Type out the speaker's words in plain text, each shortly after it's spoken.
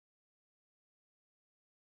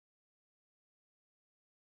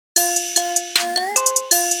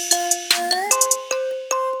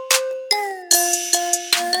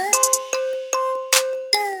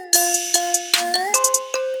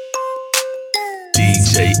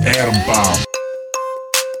DJ Airbound.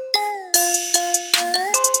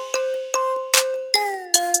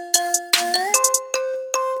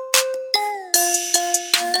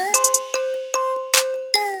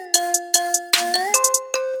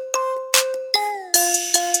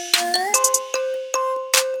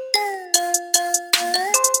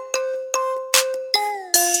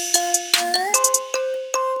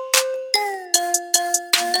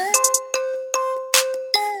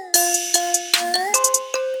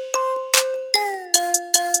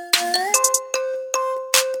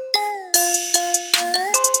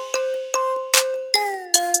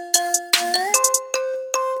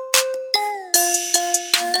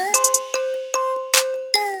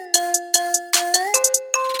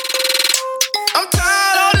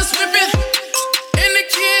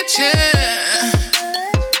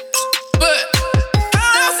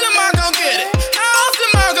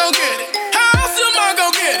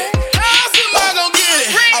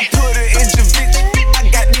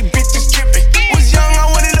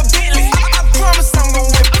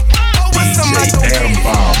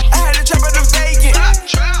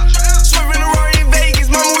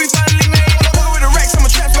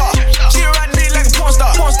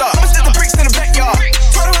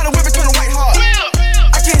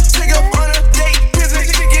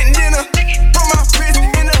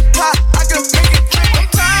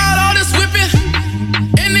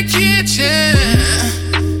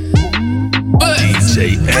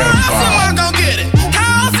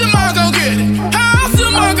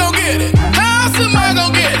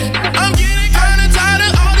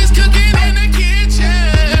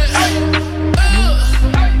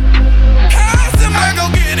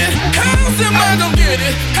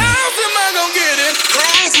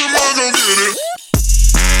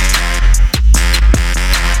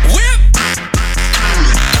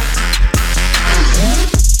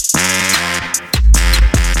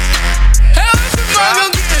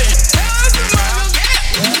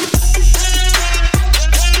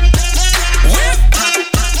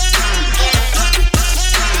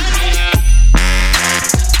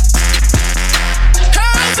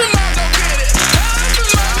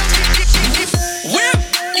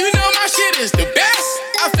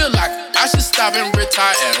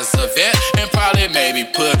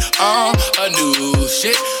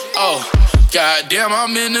 Goddamn,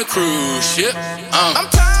 I'm in the cruise ship. I'm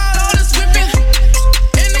tired of all this whipping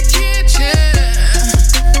in the kitchen.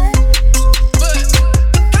 But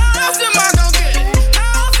how else am I gon' get it?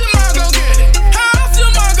 How else am I gon' get it? How else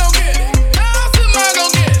am I gon' get it? How else am I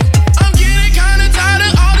gon' get it? I'm getting kinda tired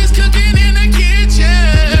of all this cooking in the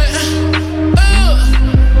kitchen.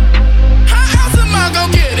 How else am I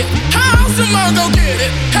gon' get it? How else am I gon' get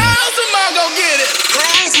it? How else am I gon' get it?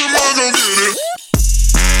 How else am I gon' get it?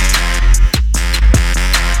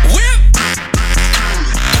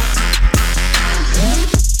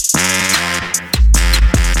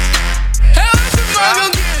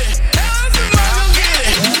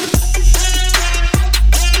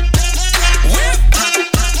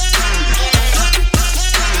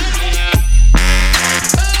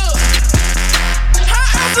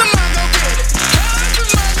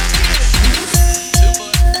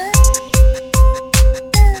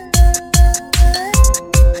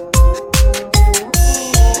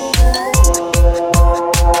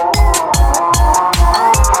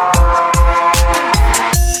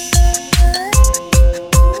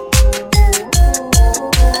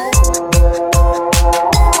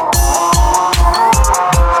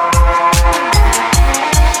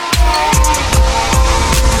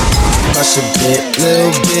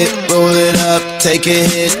 Little bit, roll it up, take a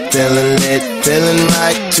hit, feeling lit, feeling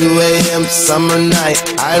like 2 a.m. summer night.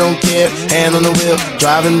 I don't care, hand on the wheel,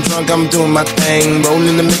 driving drunk, I'm doing my thing,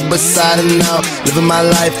 rolling the mid beside and out, living my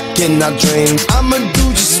life, getting our dreams. I'ma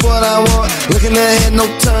do just what I want, looking ahead, no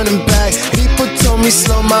turning back. People told me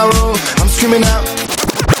slow my roll, I'm screaming out.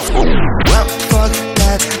 Well, fuck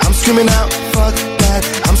that, I'm screaming out, fuck that,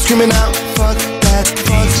 I'm screaming out, fuck that,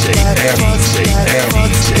 fuck that, fuck that,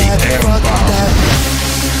 fuck that, fuck that.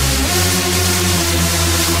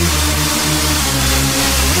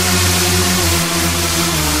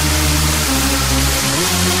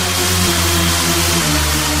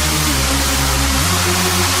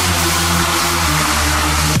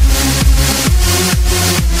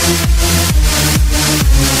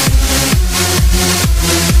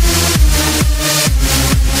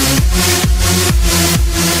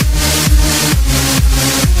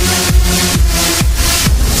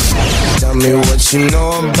 me what you know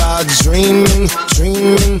about dreaming,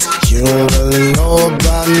 dreaming. You don't really know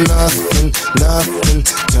about nothing, nothing.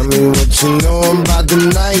 Tell me what you know about the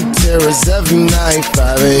night terrors every night.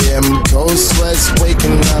 5 a.m. cold sweats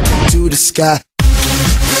waking up to the sky.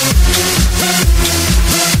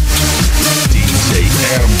 DJ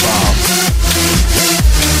M-Bomb.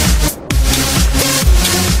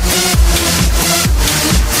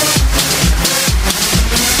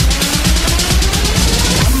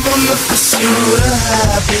 I'm the pursuit of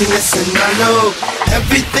happiness, and I know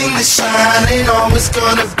everything that shine ain't always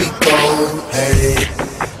gonna be gold. Hey,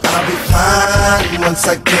 I'll be fine once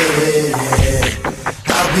I get it.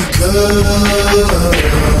 I'll be good.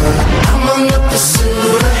 I'm on the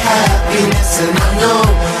pursuit of happiness, and I know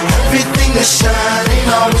everything that shine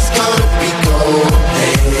ain't always gonna be gold.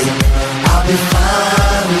 Hey, I'll be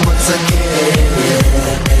fine once I get it.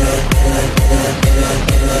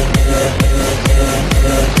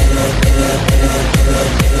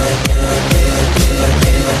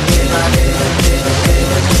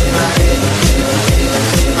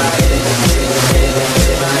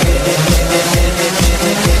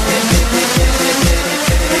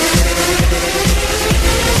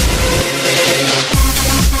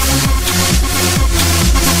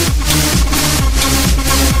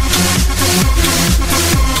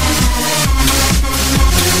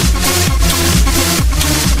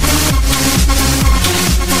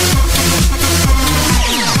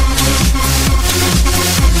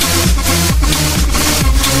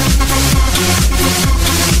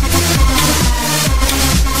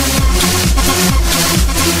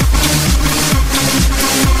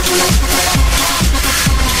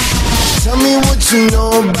 You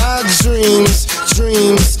know about dreams,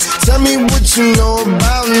 dreams. Tell me what you know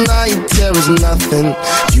about night terrors, nothing.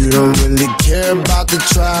 You don't really care about the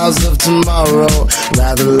trials of tomorrow.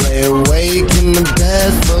 Rather lay awake in the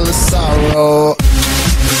bed full of sorrow.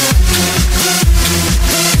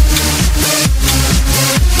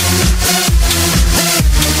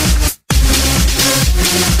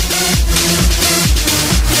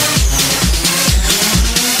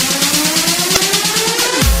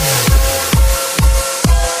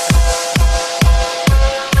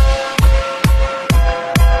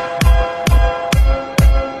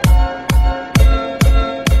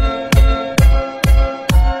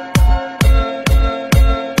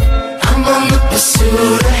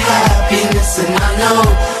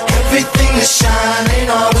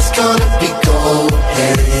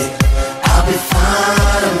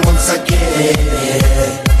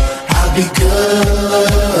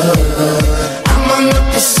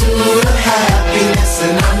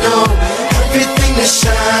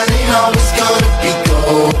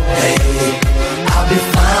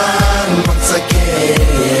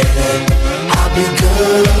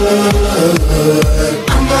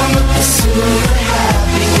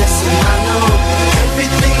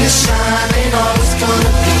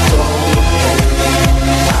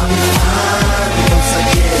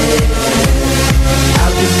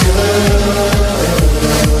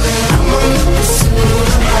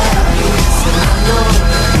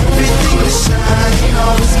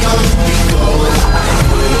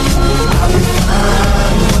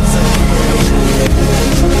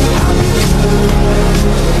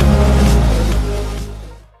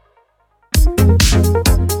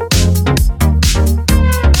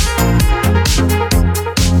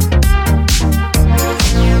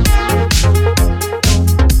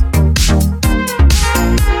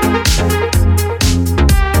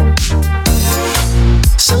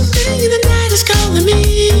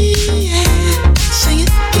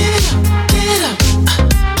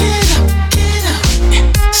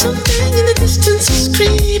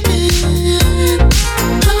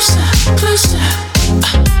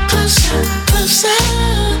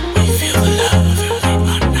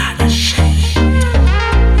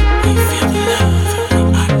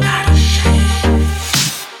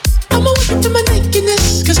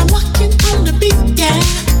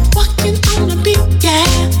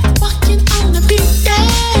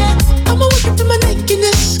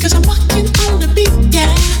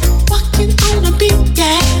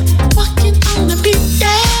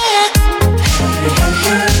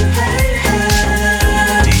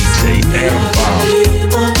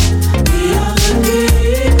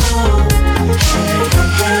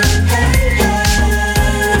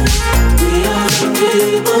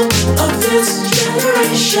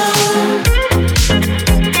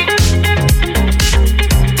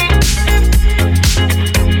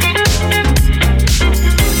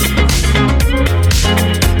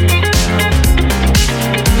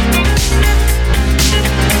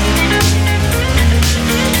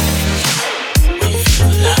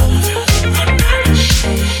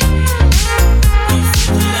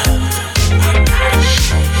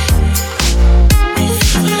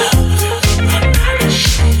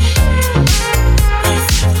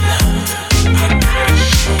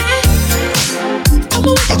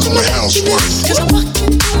 call it housework.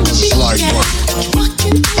 Cause it's light work.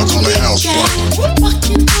 I call it housework.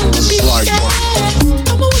 Cause it's light work.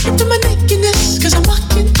 I'ma wake up to my nakedness, cause I'm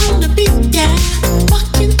walking on the beat, yeah.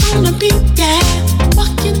 Walking on the beat, yeah.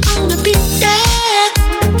 Walking on the beat, yeah.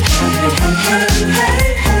 Hey, hey,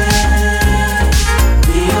 hey, hey.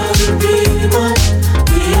 We are the people.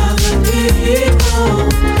 We are the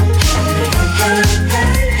people. Hey, hey,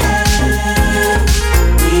 hey, hey.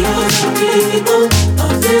 We are the people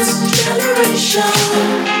of this generation.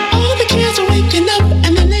 All the kids are waking up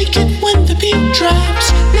and they're naked when the beat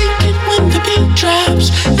drops. Naked when the beat drops.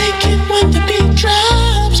 Naked when the beat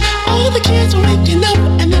drops. All the kids are waking up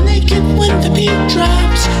and they're naked when the beat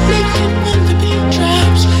drops. Naked when the beat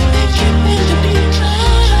drops. Naked when the beat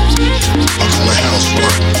drops. I call it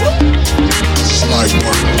housework. Cause it's light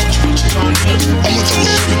work. I'ma throw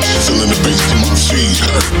shit, feeling the bass till my feet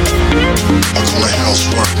hurt. I call it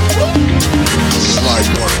housework. Cause it's light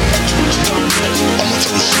work. I'ma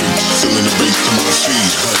throw shit, feeling the bass till my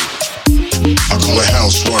feet hurt. I call it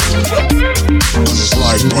housework. Cause it's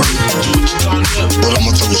light work. But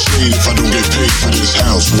I'ma throw shade if I don't get paid for this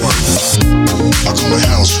housework. I call it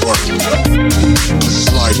housework. Cause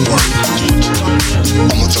it's light work.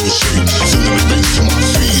 I'ma throw shade, feeling the bass till my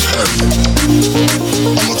feet hurt.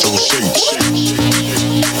 I'ma throw shade.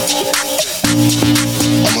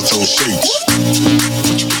 I'ma throw shade.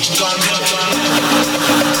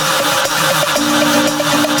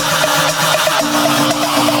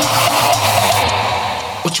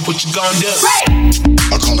 What you gonna do?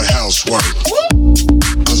 I call it housework.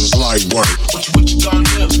 Cause it's light work. What you gonna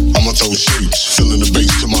do? I'ma throw shapes, feeling the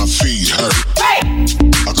bass till my feet hurt.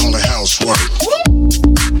 I call it housework.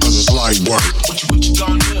 Cause it's light work. What you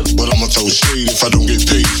gonna do? But I'ma throw shade if I don't get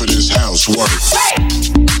paid for this housework.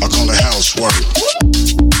 I call it housework.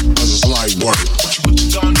 Cause it's light work. What you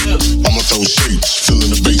gonna do? I'ma throw shapes,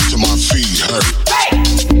 feeling the bass till my feet hurt.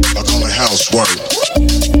 I call it housework.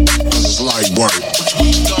 Cause it's light work.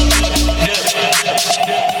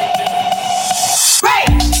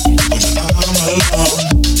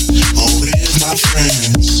 My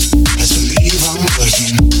friends, best believe I'm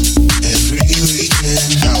working every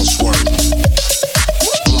weekend. Housework,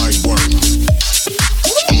 light work.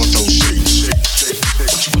 I'ma throw shapes.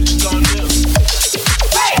 What you gonna do?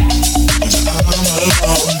 When I'm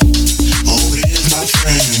alone, or with my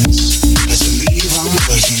friends, best believe I'm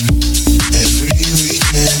working every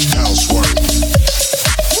weekend. Housework,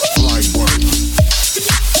 light work.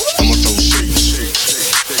 I'ma throw shapes.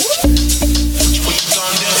 What you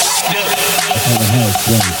gonna do?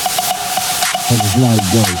 Housework, cause it's light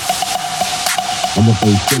work. I'ma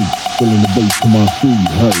throw shapes, feeling the bass till my feet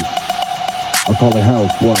hurt. I call it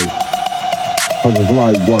housework, cause it's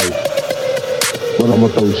light work. But I'ma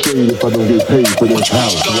throw shade if I don't get paid for this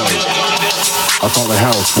housework. I call it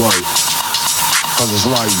housework, cause it's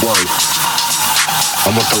light work.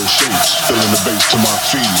 I'ma throw shapes, feeling the bass till my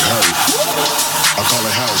feet hurt. I call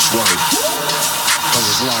it housework, cause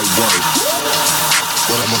it's light work.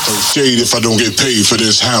 But I'ma throw shade if I don't get paid for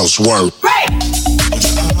this housework.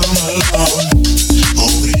 When I'm alone,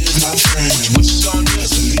 or with my friends,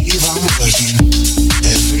 best believe I'm working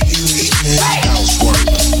every weekend. Housework,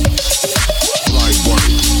 light work.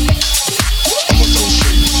 I'ma throw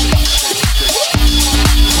shapes.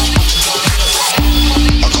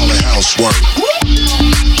 I call it housework,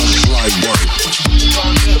 cause it's light work.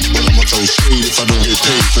 But I'ma throw shade if I don't get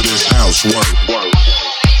paid for this housework.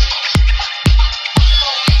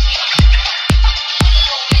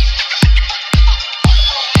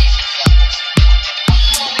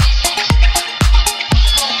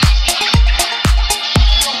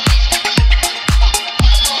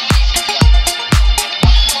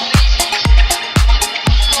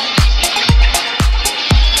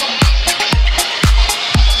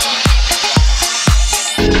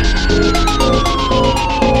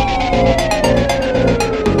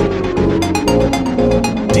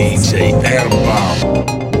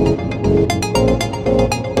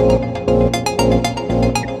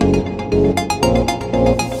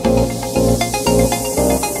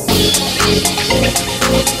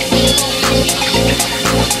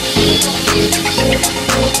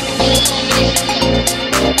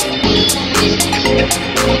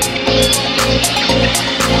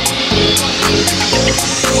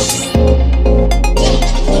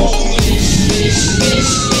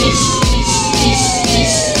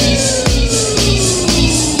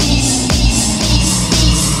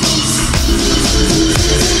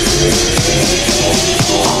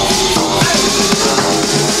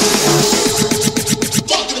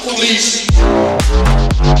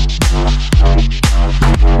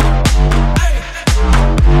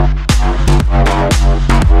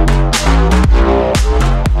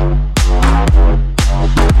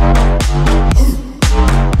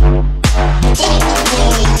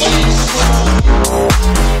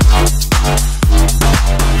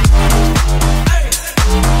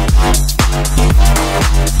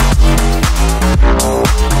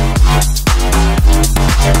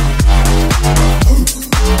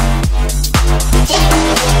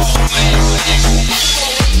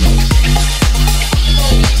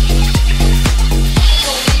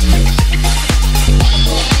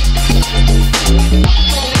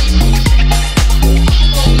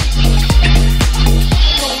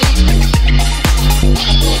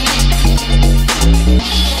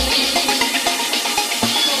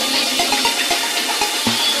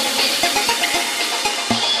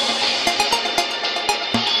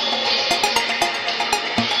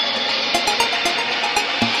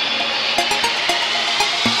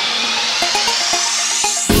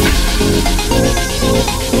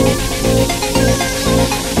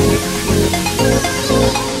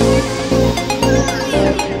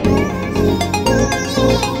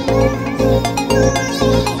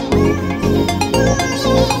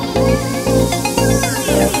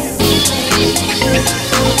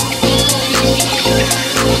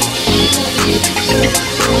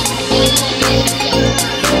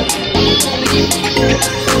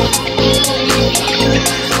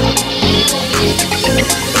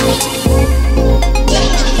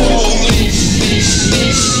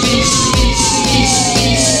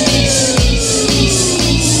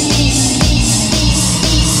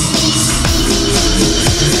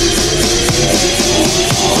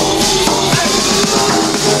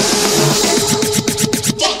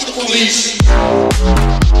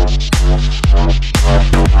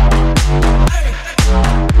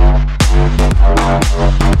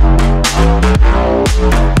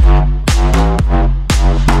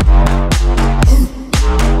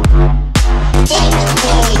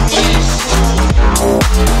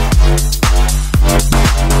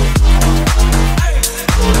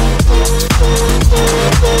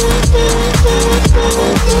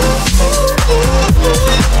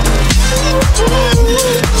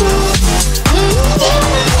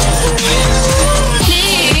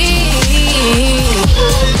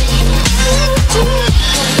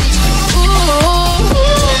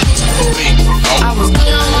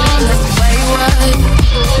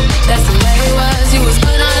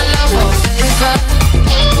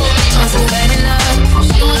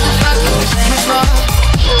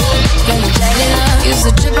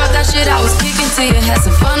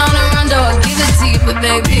 phone on the run, though I give it to you, but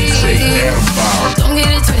baby, don't get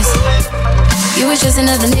it twisted. You was just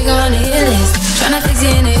another nigga on the hit list, tryna fix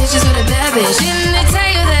your inner issues with a bad bitch. Didn't they tell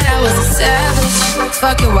you that I was a savage?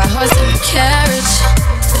 Fuck your white horse and a carriage,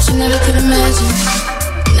 but you never could imagine.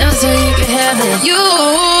 Never thought you could have it. You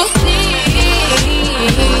need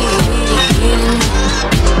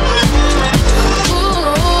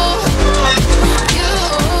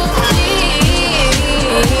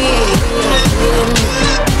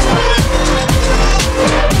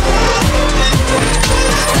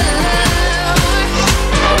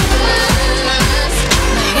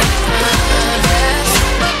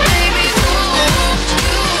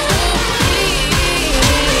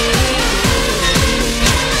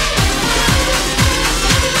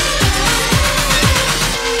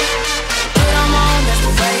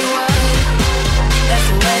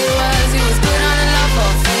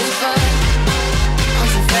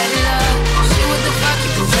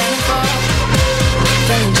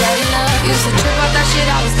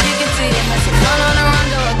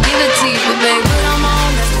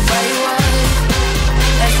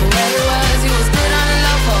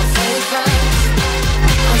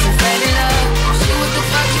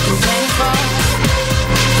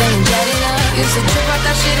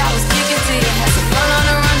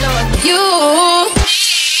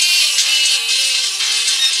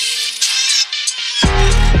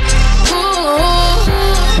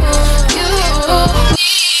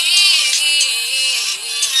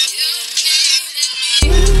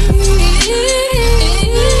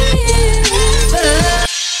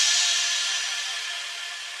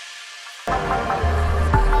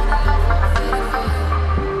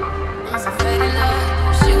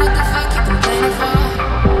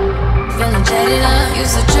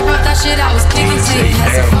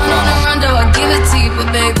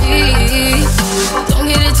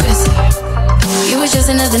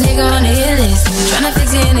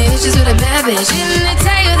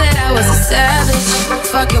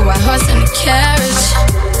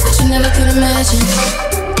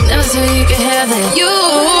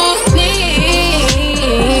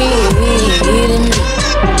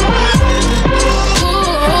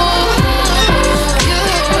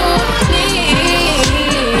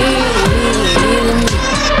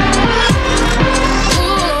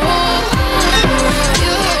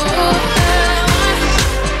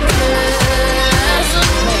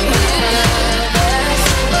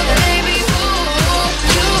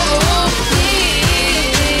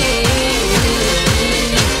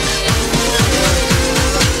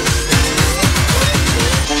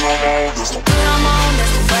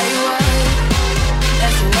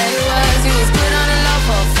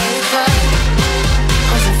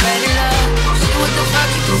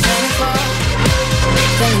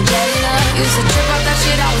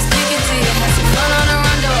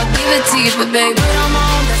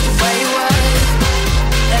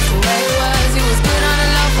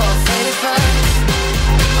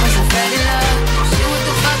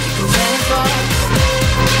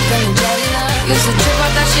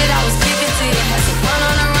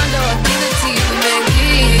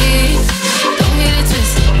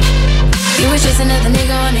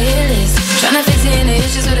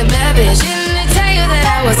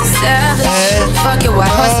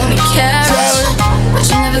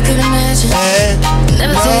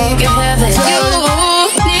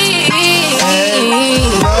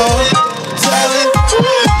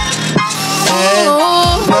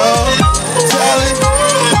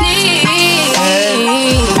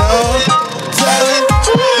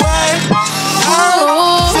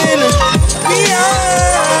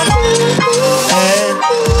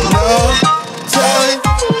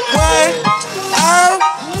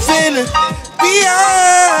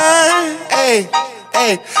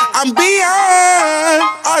I'm beyond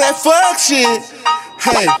all that fuck shit.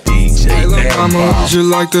 Hey, hey, look, mama, would you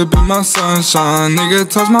like to be my sunshine? Nigga,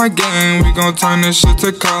 touch my game, we gon' turn this shit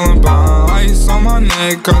to Columbine. Ice on my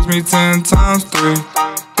neck cost me 10 times 3.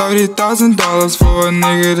 $30,000 for a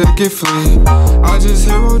nigga to get free. I just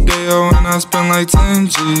hit Rodeo and I spent like 10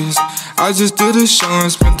 G's. I just did a show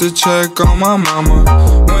and spent the check on my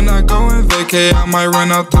mama. When I go and vacay, I might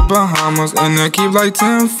run out the Bahamas. And I keep like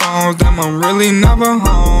 10 phones, damn, I'm really never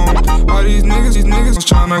home. All these niggas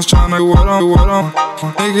tryna do what I'm.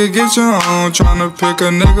 Nigga, get your own, tryna pick a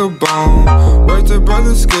nigga bone. Birthday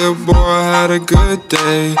brother Skip, boy, I had a good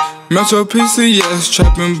day. Metro PCS,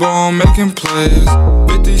 trapping bone, making plays.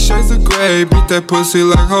 50 shades of gray, beat that pussy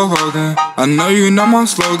like Hulk Hogan. I know you know my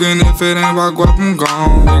slogan, if it ain't about guap, I'm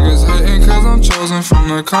gone. Niggas hating cause I'm chosen from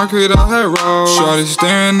the concrete I had rolled. Shorty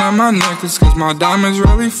staring at my necklace cause my diamonds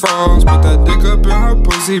really froze. Put that dick up in her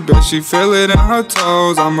pussy, bet she feel it in her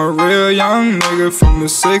toes. I'm a real young nigga from the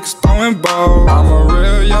 6 throwing balls. I'm a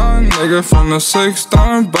real young nigga from the 6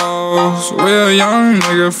 throwing balls. Real young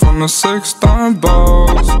nigga from the 6 throwing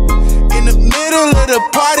balls. In the middle of the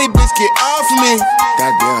party, bitch, get off me.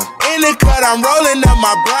 Goddamn. In the cut, I'm rolling up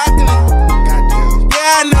my broccoli. Goddamn.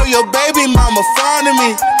 Yeah, I know your baby mama fond of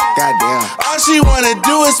me. Goddamn. All she wanna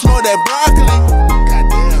do is smoke that broccoli.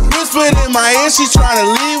 Goddamn. Whispered in my ear, she tryna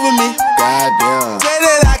leave with me. Goddamn. Say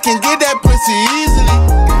that I can get that pussy easily.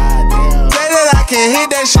 Goddamn. Say that I can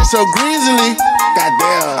hit that shit so greasily.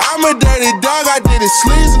 Goddamn. I'm a dirty dog, I did it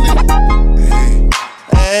sleazily.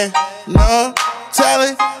 Hey, no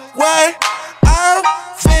telling what I'm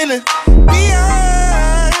feeling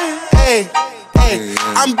beyond. Hey, hey,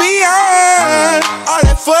 I'm beyond all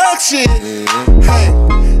that fuck shit. Hey,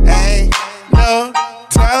 ain't no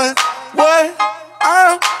telling what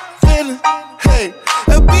I'm feeling. Hey,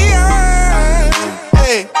 beyond.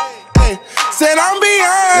 Hey, hey, said I'm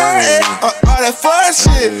beyond all that fuck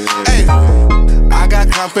shit. Hey. I got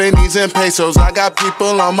companies and pesos, I got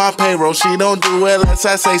people on my payroll. She don't do it unless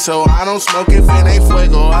I say so. I don't smoke if it ain't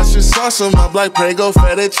fuego. I should sauce them up like Prego,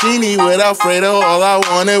 fettuccine with Alfredo. All I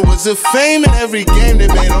wanted was the fame in every game they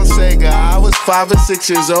made on Sega. I was 5 or 6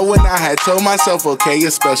 years old when I had told myself, okay,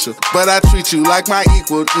 you're special, but I treat you like my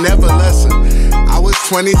equal, never lesser. I was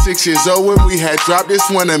 26 years old when we had dropped this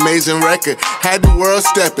one amazing record. Had the world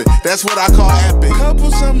stepping, that's what I call epic.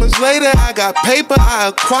 Couple summers later, I got paper. I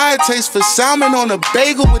acquired taste for salmon on a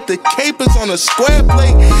bagel with the capers on a square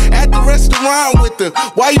plate. At the restaurant with the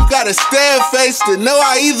why you gotta stare face to know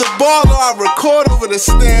I either ball or I record over the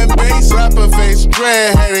stand bass. Rapper face,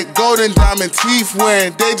 dread-headed, golden diamond teeth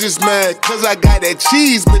wearing. They just mad cause I got that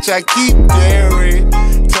cheese, bitch, I keep daring.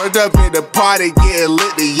 Turned up at the party, getting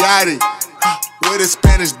lit the yachty. With a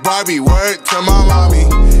Spanish Barbie, word to my mommy.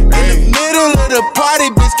 In the middle of the party,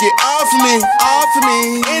 bitch, get off me, off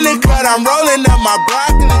me. In the cut, I'm rolling up my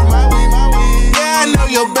broccoli. Yeah, I know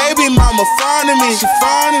your baby mama fond of me, she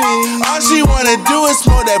fond of me. All she wanna do is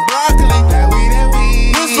smoke that broccoli.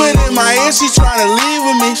 Whispered in my ear, she tryna leave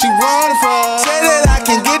with me. She wanna fuck. Say that I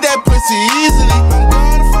can get that pussy easily.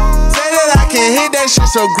 Say that I can hit that shit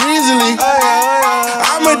so greasily.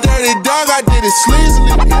 I'm a dirty dog, I did it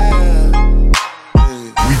sleazily.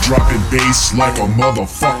 We dropping bass like a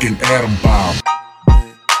motherfucking atom bomb.